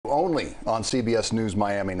only on CBS News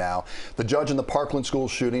Miami now. The judge in the Parkland school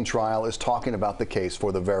shooting trial is talking about the case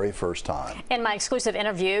for the very first time. In my exclusive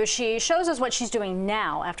interview, she shows us what she's doing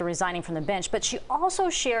now after resigning from the bench, but she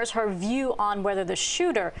also shares her view on whether the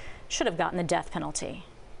shooter should have gotten the death penalty.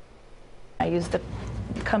 I used to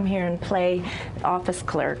come here and play office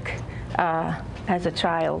clerk as a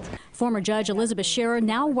child. Former Judge Elizabeth Scherer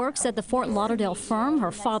now works at the Fort Lauderdale firm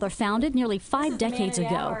her father founded nearly 5 decades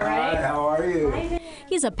ago. Hi, how are you?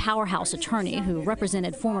 He's a powerhouse attorney who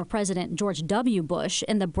represented former President George W. Bush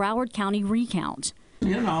in the Broward County recount.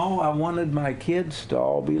 You know, I wanted my kids to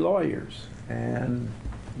all be lawyers, and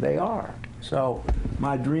they are. So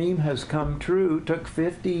my dream has come true. It took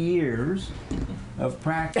 50 years of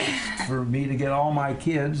practice for me to get all my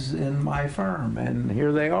kids in my firm, and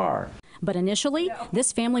here they are. But initially,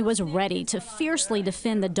 this family was ready to fiercely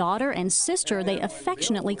defend the daughter and sister they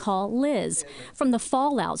affectionately call Liz from the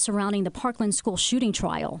fallout surrounding the Parkland school shooting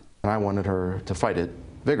trial. I wanted her to fight it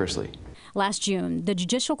vigorously. Last June, the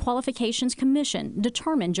Judicial Qualifications Commission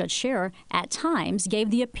determined Judge Scherer at times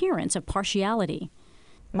gave the appearance of partiality.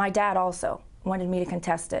 My dad also wanted me to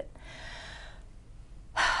contest it.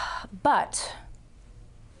 But,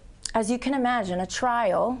 as you can imagine, a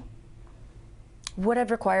trial would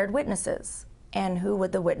have required witnesses. And who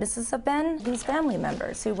would the witnesses have been? These family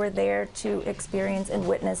members who were there to experience and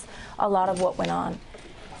witness a lot of what went on.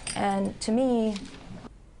 And to me,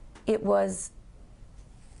 it was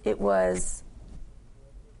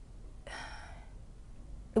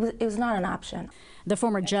not an option. The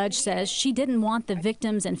former judge says she didn't want the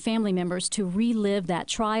victims and family members to relive that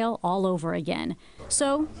trial all over again.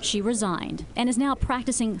 So she resigned and is now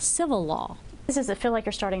practicing civil law. Does it feel like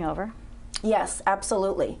you're starting over? Yes,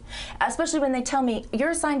 absolutely. Especially when they tell me, you're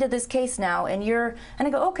assigned to this case now, and I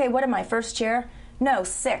go, okay, what am I, first chair? No,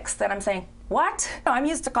 sixth. And I'm saying, what? I'm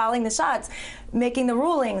used to calling the shots, making the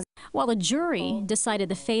rulings. While a jury decided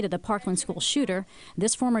the fate of the Parkland school shooter,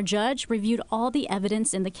 this former judge reviewed all the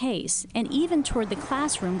evidence in the case and even toured the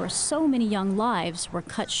classroom where so many young lives were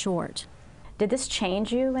cut short. Did this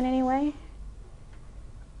change you in any way?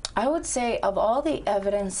 I would say of all the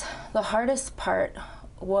evidence, the hardest part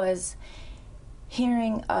was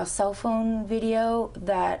hearing a cell phone video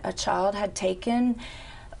that a child had taken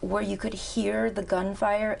where you could hear the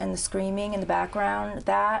gunfire and the screaming in the background.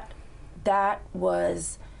 That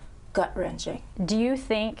was gut-wrenching. Do you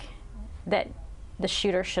think that the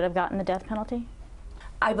shooter should have gotten the death penalty?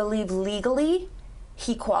 I believe legally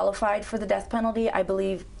he qualified for the death penalty. I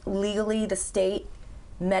believe legally the state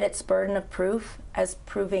met its burden of proof as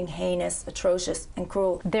proving heinous, atrocious, and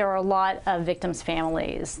cruel. There are a lot of victims'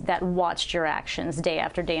 families that watched your actions day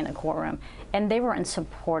after day in the courtroom, and they were in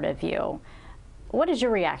support of you. What is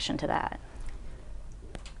your reaction to that?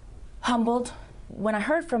 Humbled. When I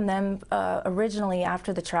heard from them originally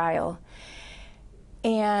after the trial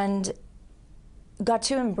and got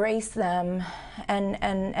to embrace them and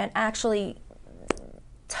actually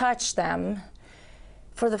touch them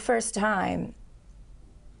for the first time,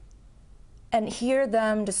 and hear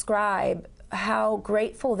them describe how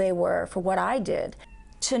grateful they were for what I did.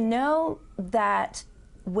 To know that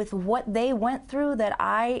with what they went through, that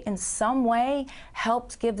I in some way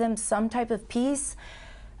helped give them some type of peace,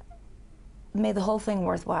 made the whole thing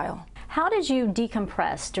worthwhile. How did you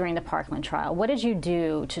decompress during the Parkland trial? What did you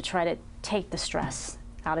do to try to take the stress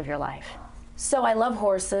out of your life? So I love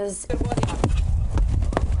horses,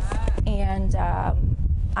 and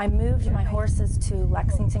I moved my horses to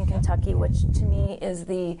Lexington, Kentucky, which to me is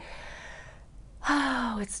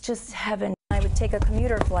it's just heaven. I would take a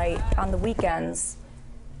commuter flight on the weekends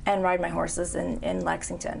and ride my horses in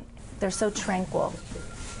Lexington. They're so tranquil,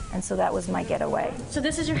 and so that was my getaway. So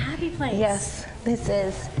this is your happy place? Yes, this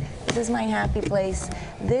is my happy place.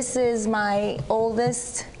 This is my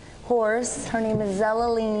oldest horse. Her name is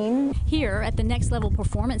Zellaline. Here at the Next Level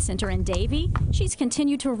Performance Center in Davie, she's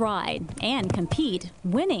continued to ride and compete,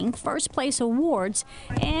 winning first place awards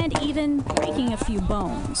and even breaking a few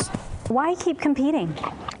bones. Why keep competing?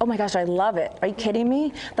 Oh my gosh, I love it. Are you kidding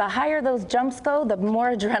me? The higher those jumps go, the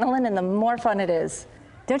more adrenaline and the more fun it is.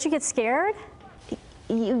 Don't you get scared?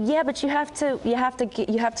 Yeah, but you have to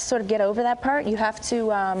sort of get over that part. You have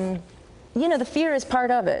to you know, the fear is part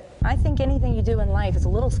of it. I think anything you do in life is a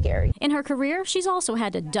little scary. In her career, she's also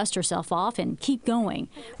had to dust herself off and keep going.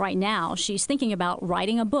 Right now, she's thinking about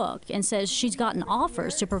writing a book and says she's gotten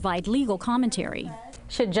offers to provide legal commentary.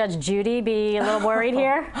 Should Judge Judy be a little worried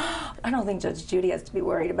here? I don't think Judge Judy has to be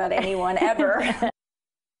worried about anyone ever.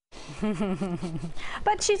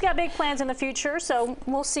 But she's got big plans in the future, so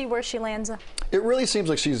we'll see where she lands. It really seems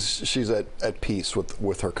like she's at peace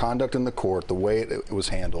with her conduct in the court, the way it was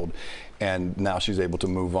handled. and now she's able to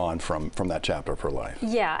move on from that chapter of her life.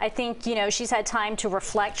 Yeah, I think, you know, she's had time to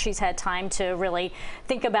reflect. She's had time to really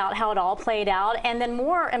think about how it all played out. And then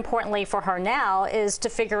more importantly for her now is to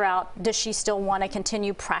figure out, does she still want to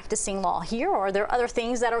continue practicing law here, or are there other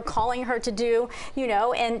things that are calling her to do, you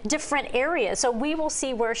know, in different areas? So we will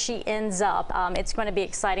see where she ends up. It's going to be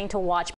exciting to watch.